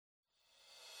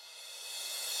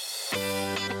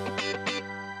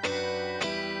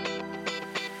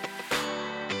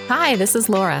Hi, this is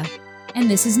Laura.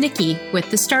 And this is Nikki with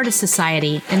the Stardust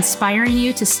Society, inspiring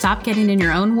you to stop getting in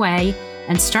your own way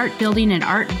and start building an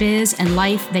art biz and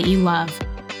life that you love.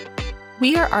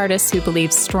 We are artists who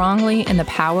believe strongly in the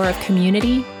power of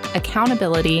community,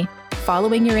 accountability,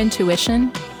 following your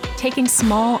intuition, taking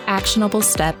small, actionable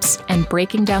steps, and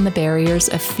breaking down the barriers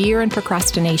of fear and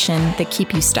procrastination that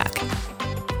keep you stuck.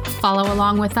 Follow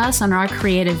along with us on our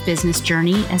creative business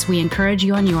journey as we encourage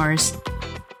you on yours.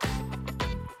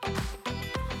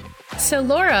 So,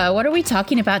 Laura, what are we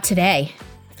talking about today?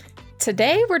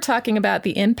 Today, we're talking about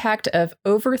the impact of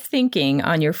overthinking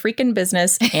on your freaking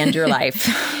business and your life.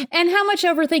 And how much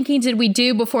overthinking did we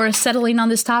do before settling on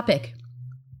this topic?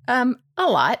 A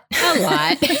lot. A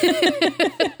lot.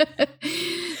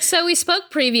 So we spoke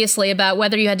previously about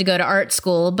whether you had to go to art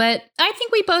school, but I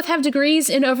think we both have degrees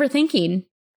in overthinking.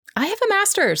 I have a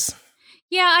master's.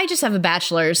 Yeah, I just have a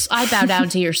bachelor's. I bow down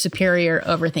to your superior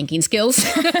overthinking skills.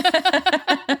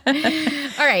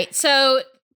 All right. So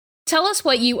tell us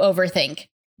what you overthink.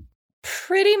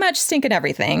 Pretty much stinking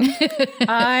everything.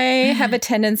 I have a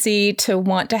tendency to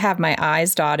want to have my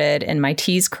I's dotted and my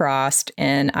T's crossed,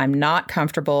 and I'm not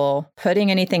comfortable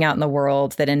putting anything out in the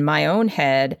world that in my own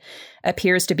head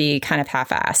appears to be kind of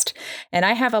half-assed. And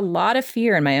I have a lot of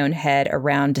fear in my own head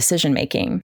around decision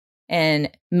making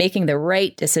and making the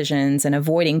right decisions and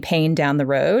avoiding pain down the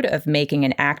road of making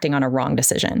and acting on a wrong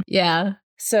decision. Yeah.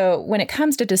 So when it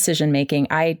comes to decision making,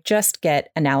 I just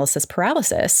get analysis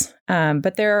paralysis.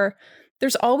 But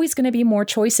there's always going to be more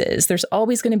choices. There's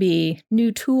always going to be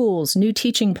new tools, new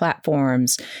teaching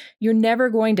platforms. You're never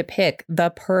going to pick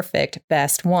the perfect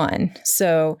best one.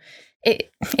 So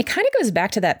it kind of goes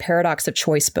back to that Paradox of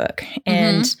Choice book.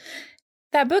 And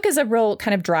that book is a real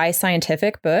kind of dry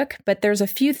scientific book, but there's a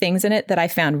few things in it that I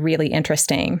found really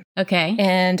interesting. Okay.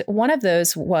 And one of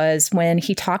those was when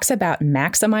he talks about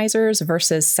maximizers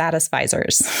versus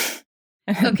satisficers.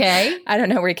 Okay. I don't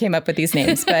know where he came up with these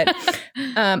names, but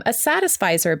a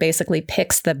satisficer basically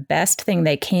picks the best thing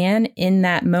they can in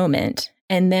that moment,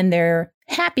 and then they're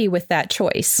happy with that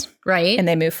choice. Right. And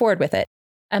they move forward with it.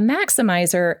 A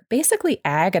maximizer basically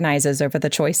agonizes over the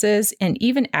choices, and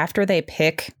even after they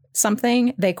pick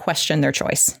something, they question their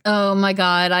choice. Oh my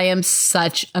God, I am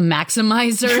such a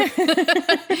maximizer.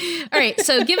 All right,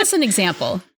 so give us an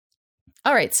example.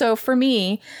 All right, so for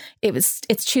me,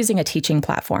 it's choosing a teaching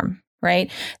platform, right?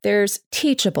 There's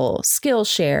Teachable,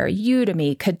 Skillshare,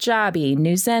 Udemy, Kajabi,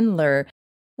 Newzenler,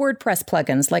 WordPress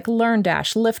plugins like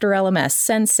LearnDash, Lifter LMS,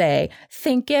 Sensei,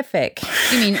 Thinkific.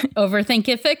 You mean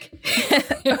Overthinkific?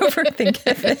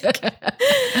 Overthinkific.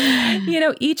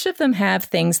 Each of them have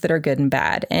things that are good and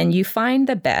bad, and you find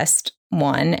the best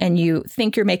one and you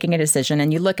think you're making a decision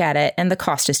and you look at it and the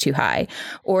cost is too high,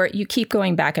 or you keep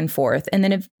going back and forth and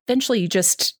then eventually you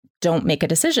just don't make a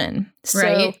decision.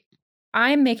 Right. So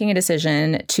I'm making a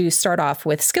decision to start off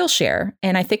with Skillshare,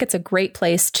 and I think it's a great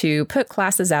place to put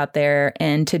classes out there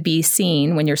and to be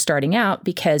seen when you're starting out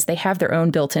because they have their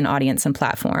own built-in audience and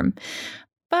platform.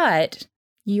 But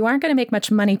you aren't going to make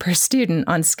much money per student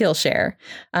on Skillshare.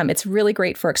 It's really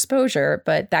great for exposure,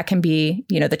 but that can be,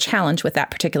 the challenge with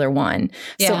that particular one.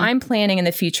 Yeah. So I'm planning in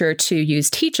the future to use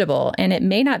Teachable, and it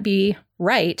may not be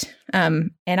right,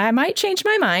 and I might change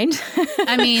my mind.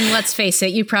 I mean, let's face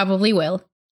it, you probably will.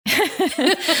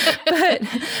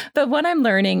 but what I'm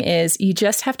learning is you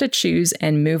just have to choose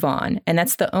and move on. And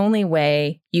that's the only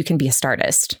way you can be a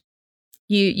Stardust.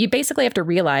 You basically have to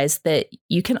realize that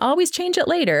you can always change it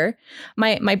later.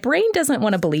 My brain doesn't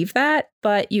want to believe that,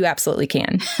 but you absolutely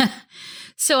can.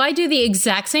 So I do the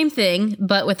exact same thing,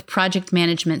 but with project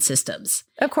management systems.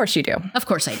 Of course you do. Of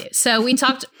course I do. So we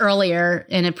talked earlier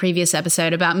in a previous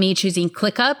episode about me choosing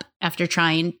ClickUp after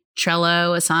trying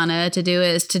Trello, Asana,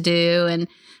 Todoist, and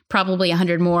probably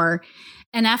 100 more.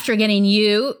 And after getting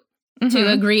you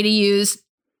to agree to use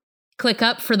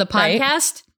ClickUp for the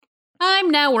podcast, I'm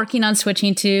now working on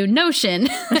switching to Notion.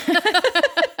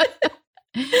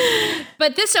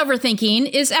 But this overthinking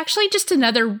is actually just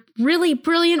another really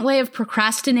brilliant way of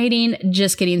procrastinating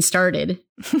just getting started.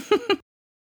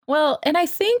 Well, and I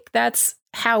think that's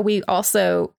how we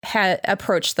also had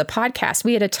approached the podcast.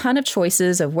 We had a ton of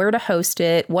choices of where to host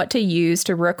it, what to use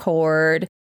to record.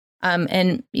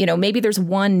 And, maybe there's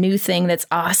one new thing that's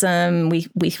awesome.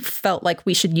 We felt like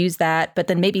we should use that, but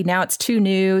then maybe now it's too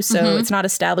new, so it's not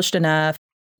established enough.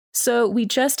 So we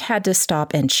just had to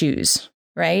stop and choose,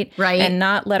 right? Right. And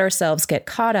not let ourselves get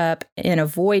caught up and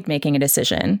avoid making a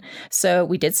decision. So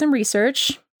we did some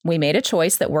research. We made a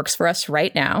choice that works for us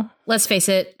right now. Let's face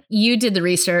it, you did the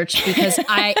research because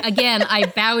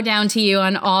I bow down to you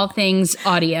on all things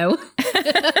audio.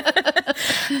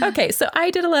 Okay, so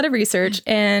I did a lot of research,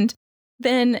 and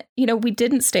then, we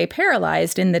didn't stay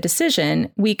paralyzed in the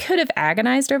decision. We could have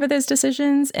agonized over those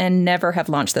decisions and never have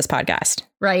launched this podcast.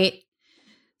 Right.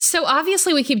 So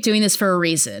obviously we keep doing this for a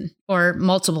reason, or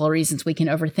multiple reasons we can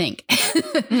overthink.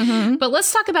 Mm-hmm. But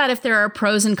let's talk about if there are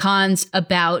pros and cons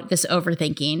about this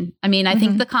overthinking. I mean, I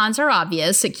think the cons are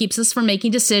obvious. It keeps us from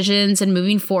making decisions and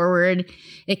moving forward.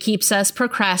 It keeps us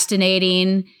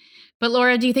procrastinating. But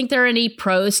Laura, do you think there are any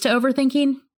pros to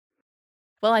overthinking?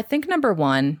 Well, I think number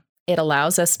one, it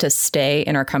allows us to stay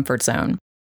in our comfort zone.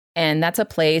 And that's a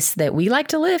place that we like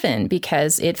to live in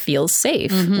because it feels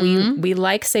safe. Mm-hmm. We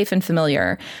like safe and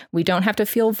familiar. We don't have to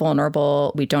feel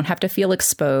vulnerable. We don't have to feel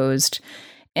exposed.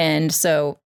 And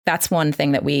so that's one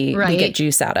thing that we get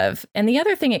juice out of. And the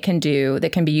other thing it can do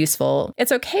that can be useful,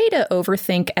 it's okay to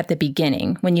overthink at the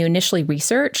beginning when you initially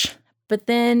research, but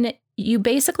then you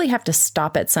basically have to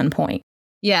stop at some point.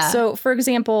 Yeah. So, for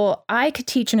example, I could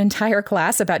teach an entire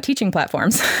class about teaching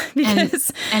platforms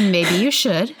because, and maybe you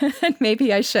should.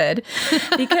 Maybe I should,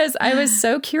 because I was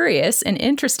so curious and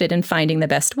interested in finding the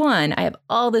best one. I have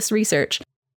all this research,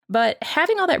 but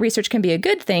having all that research can be a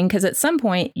good thing because at some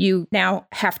point you now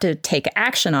have to take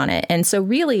action on it. And so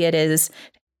really it is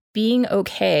being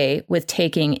okay with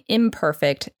taking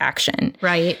imperfect action.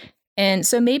 Right. And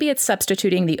so maybe it's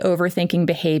substituting the overthinking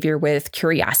behavior with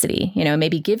curiosity.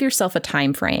 Maybe give yourself a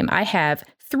time frame. I have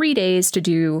 3 days to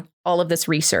do all of this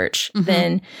research. Mm-hmm.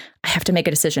 Then I have to make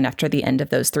a decision after the end of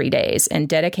those 3 days and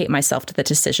dedicate myself to the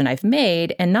decision I've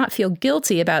made and not feel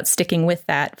guilty about sticking with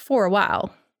that for a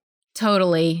while.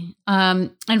 Totally.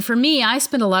 And for me, I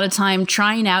spend a lot of time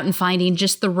trying out and finding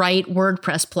just the right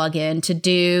WordPress plugin to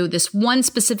do this one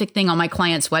specific thing on my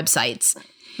clients' websites.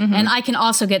 Mm-hmm. And I can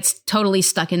also get totally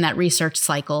stuck in that research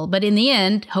cycle. But in the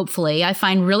end, hopefully, I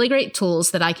find really great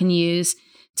tools that I can use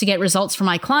to get results for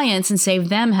my clients and save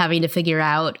them having to figure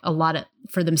out a lot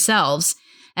for themselves.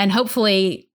 And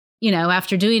hopefully,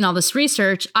 after doing all this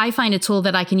research, I find a tool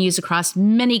that I can use across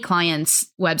many clients'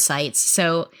 websites.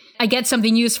 So I get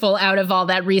something useful out of all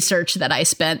that research that I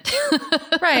spent.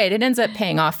 Right. It ends up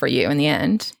paying off for you in the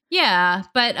end. Yeah.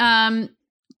 But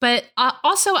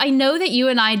also, I know that you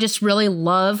and I just really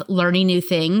love learning new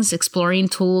things, exploring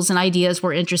tools and ideas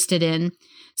we're interested in.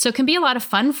 So it can be a lot of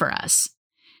fun for us.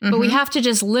 Mm-hmm. But we have to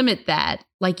just limit that,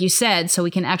 like you said, so we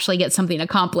can actually get something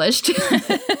accomplished.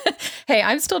 Hey,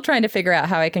 I'm still trying to figure out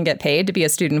how I can get paid to be a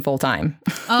student full time.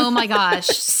 Oh my gosh.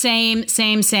 Same.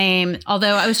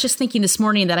 Although I was just thinking this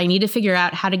morning that I need to figure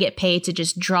out how to get paid to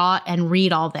just draw and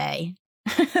read all day.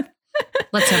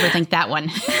 Let's overthink that one.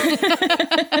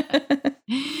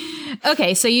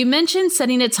 Okay, so you mentioned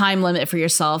setting a time limit for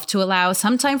yourself to allow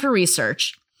some time for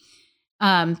research,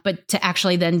 but to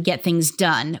actually then get things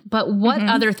done. But what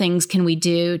other things can we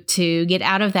do to get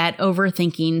out of that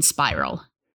overthinking spiral?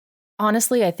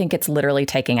 Honestly, I think it's literally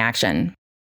taking action.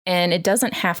 And it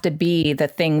doesn't have to be the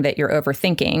thing that you're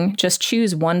overthinking. Just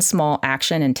choose one small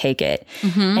action and take it.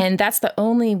 Mm-hmm. And that's the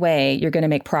only way you're going to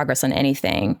make progress on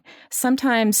anything.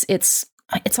 Sometimes it's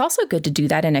also good to do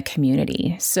that in a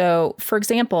community. So, for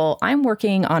example, I'm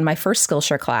working on my first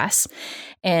Skillshare class.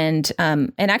 And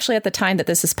actually, at the time that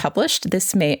this is published,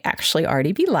 this may actually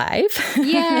already be live.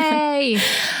 Yay!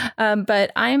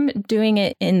 But I'm doing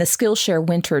it in the Skillshare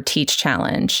Winter Teach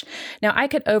Challenge. Now, I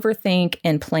could overthink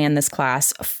and plan this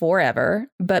class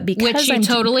forever, but because which you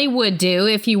totally would do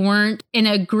if you weren't in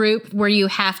a group where you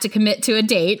have to commit to a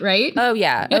date, right? Oh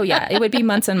yeah. It would be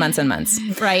months and months and months,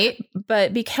 right?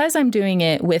 But because I'm doing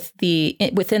it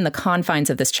within the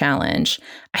confines of this challenge,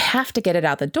 I have to get it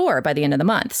out the door by the end of the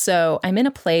month. So I'm in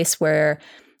a place where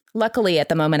luckily at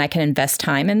the moment I can invest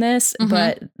time in this,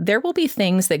 but there will be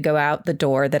things that go out the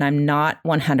door that I'm not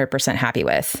 100% happy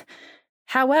with.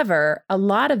 However, a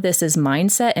lot of this is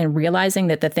mindset and realizing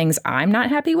that the things I'm not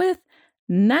happy with,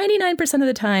 99% of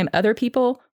the time, other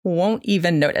people won't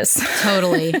even notice.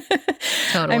 Totally.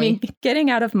 I mean, getting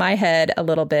out of my head a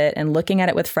little bit and looking at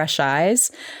it with fresh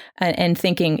eyes and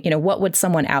thinking, what would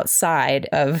someone outside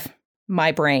of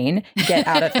my brain get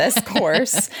out of this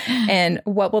course and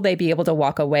what will they be able to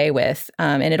walk away with?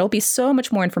 And it'll be so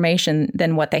much more information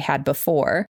than what they had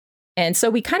before. And so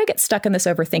we kind of get stuck in this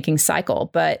overthinking cycle,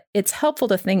 but it's helpful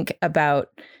to think about,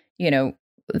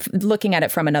 looking at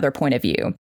it from another point of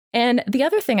view. And the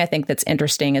other thing I think that's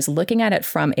interesting is looking at it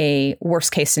from a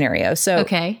worst case scenario. So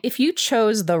if you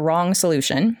chose the wrong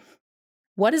solution,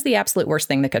 what is the absolute worst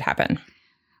thing that could happen?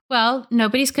 Well,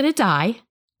 nobody's going to die.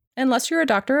 Unless you're a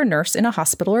doctor or nurse in a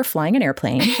hospital or flying an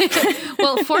airplane.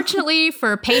 Well, fortunately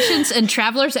for patients and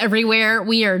travelers everywhere,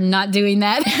 we are not doing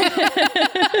that.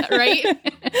 Right?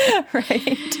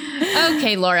 Right.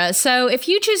 Okay, Laura. So if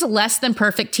you choose a less than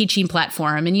perfect teaching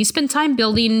platform and you spend time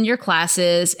building your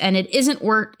classes and it isn't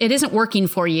working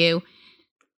for you,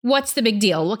 what's the big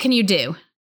deal? What can you do?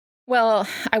 Well,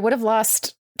 I would have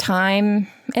lost time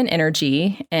and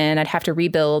energy, and I'd have to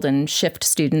rebuild and shift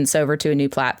students over to a new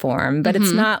platform. But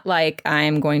it's not like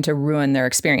I'm going to ruin their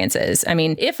experiences. I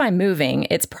mean, if I'm moving,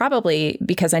 it's probably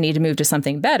because I need to move to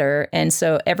something better. And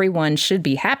so everyone should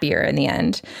be happier in the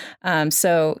end.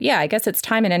 So yeah, I guess it's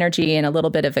time and energy and a little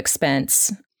bit of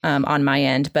expense on my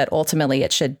end, but ultimately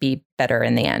it should be better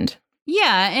in the end.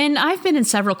 Yeah, and I've been in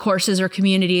several courses or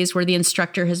communities where the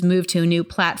instructor has moved to a new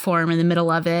platform in the middle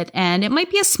of it, and it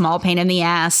might be a small pain in the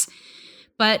ass,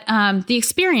 but the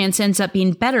experience ends up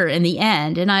being better in the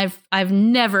end, and I've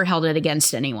never held it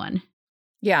against anyone.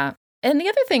 Yeah, and the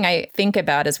other thing I think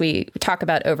about as we talk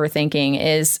about overthinking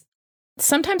is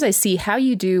sometimes I see how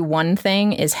you do one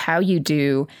thing is how you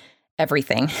do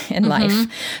everything in life.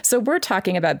 So we're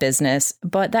talking about business,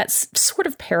 but that's sort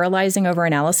of paralyzing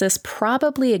overanalysis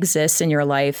probably exists in your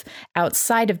life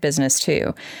outside of business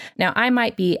too. Now, I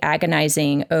might be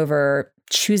agonizing over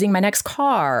choosing my next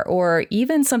car or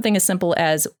even something as simple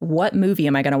as what movie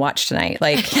am I going to watch tonight?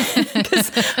 Like,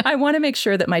 because I want to make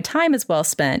sure that my time is well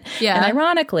spent. Yeah. And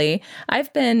ironically,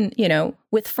 I've been,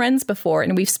 with friends before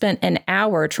and we've spent an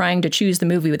hour trying to choose the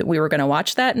movie that we were going to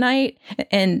watch that night.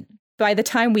 And by the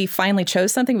time we finally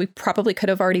chose something, we probably could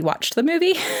have already watched the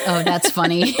movie. Oh, that's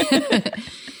funny.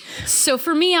 So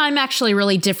for me, I'm actually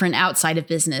really different outside of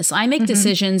business. I make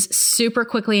decisions super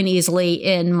quickly and easily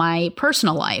in my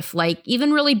personal life, like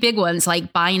even really big ones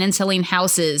like buying and selling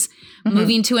houses,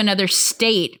 moving to another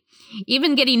state,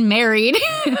 even getting married.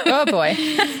 Oh, boy.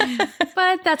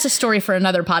 But that's a story for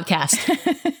another podcast.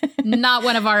 Not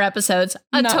one of our episodes,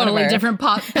 a totally different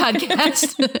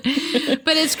podcast.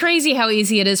 But it's crazy how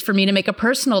easy it is for me to make a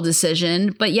personal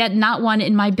decision, but yet not one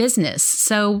in my business.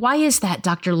 So why is that,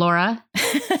 Dr. Laura?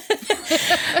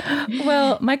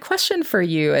 Well, my question for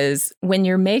you is when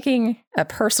you're making a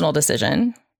personal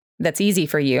decision that's easy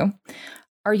for you,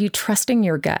 are you trusting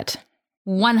your gut?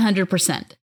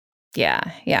 100%. Yeah,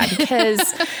 because,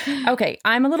 okay,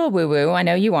 I'm a little woo-woo. I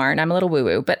know you aren't. I'm a little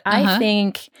woo-woo, but I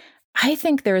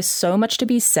think there is so much to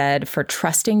be said for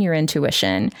trusting your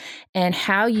intuition and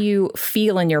how you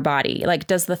feel in your body. Like,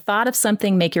 does the thought of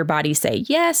something make your body say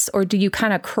yes, or do you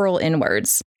kind of curl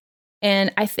inwards?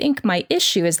 And I think my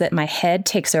issue is that my head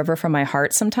takes over from my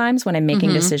heart sometimes when I'm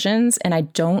making decisions, and I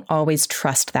don't always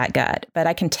trust that gut. But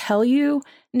I can tell you,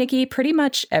 Nikki, pretty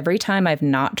much every time I've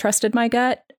not trusted my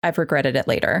gut, I've regretted it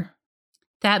later.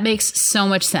 That makes so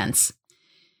much sense.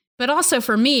 But also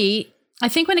for me, I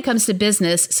think when it comes to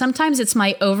business, sometimes it's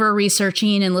my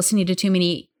over-researching and listening to too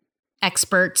many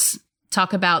experts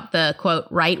talk about the, quote,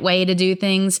 right way to do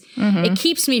things. It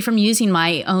keeps me from using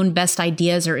my own best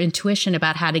ideas or intuition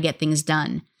about how to get things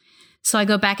done. So I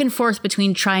go back and forth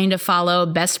between trying to follow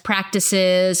best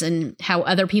practices and how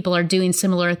other people are doing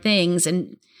similar things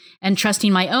and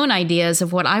trusting my own ideas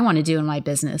of what I want to do in my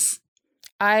business.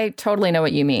 I totally know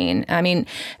what you mean. I mean,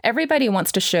 everybody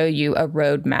wants to show you a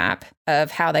roadmap of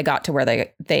how they got to where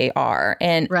they are.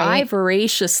 And I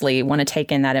voraciously want to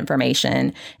take in that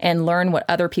information and learn what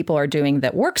other people are doing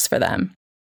that works for them.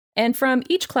 And from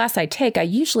each class I take, I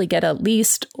usually get at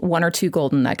least one or two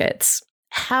golden nuggets.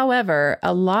 However,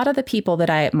 a lot of the people that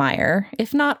I admire,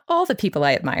 if not all the people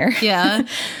I admire,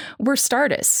 were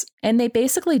startists. And they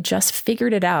basically just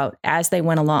figured it out as they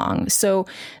went along. So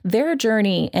their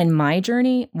journey and my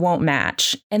journey won't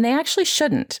match, and they actually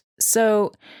shouldn't.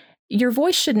 So your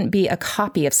voice shouldn't be a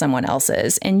copy of someone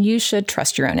else's, and you should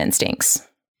trust your own instincts.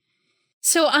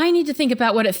 So I need to think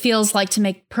about what it feels like to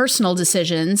make personal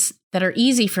decisions that are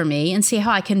easy for me and see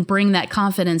how I can bring that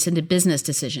confidence into business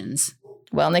decisions.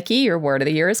 Well, Nikki, your word of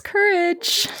the year is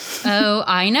courage. Oh,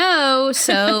 I know.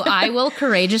 So I will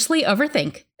courageously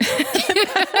overthink.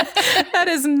 That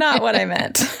is not what I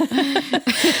meant.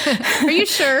 Are you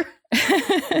sure?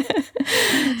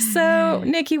 So,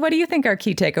 Nikki, what do you think our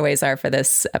key takeaways are for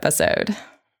this episode?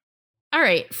 All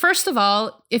right. First of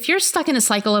all, if you're stuck in a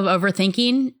cycle of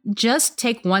overthinking, just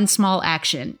take one small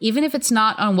action, even if it's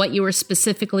not on what you were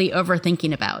specifically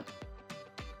overthinking about.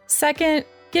 Second,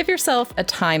 give yourself a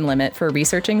time limit for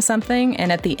researching something,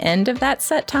 and at the end of that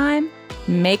set time,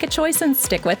 make a choice and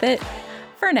stick with it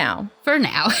for now. For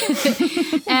now.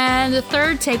 And the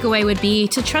third takeaway would be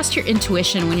to trust your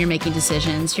intuition when you're making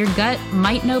decisions. Your gut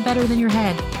might know better than your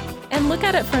head. And look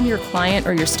at it from your client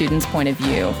or your student's point of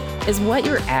view. Is what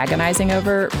you're agonizing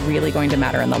over really going to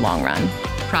matter in the long run?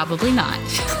 Probably not.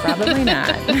 Probably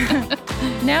not.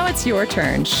 Now it's your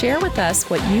turn. Share with us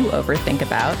what you overthink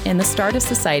about in the Stardust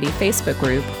Society Facebook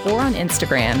group or on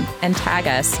Instagram, and tag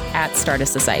us at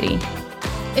Stardust Society.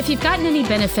 If you've gotten any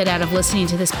benefit out of listening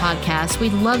to this podcast,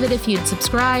 we'd love it if you'd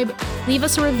subscribe, leave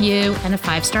us a review, and a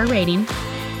 5-star rating.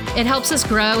 It helps us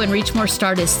grow and reach more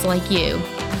Stardusts like you.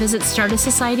 Visit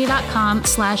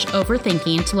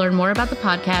StardustSociety.com/overthinking to learn more about the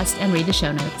podcast and read the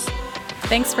show notes.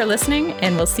 Thanks for listening,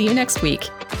 and we'll see you next week.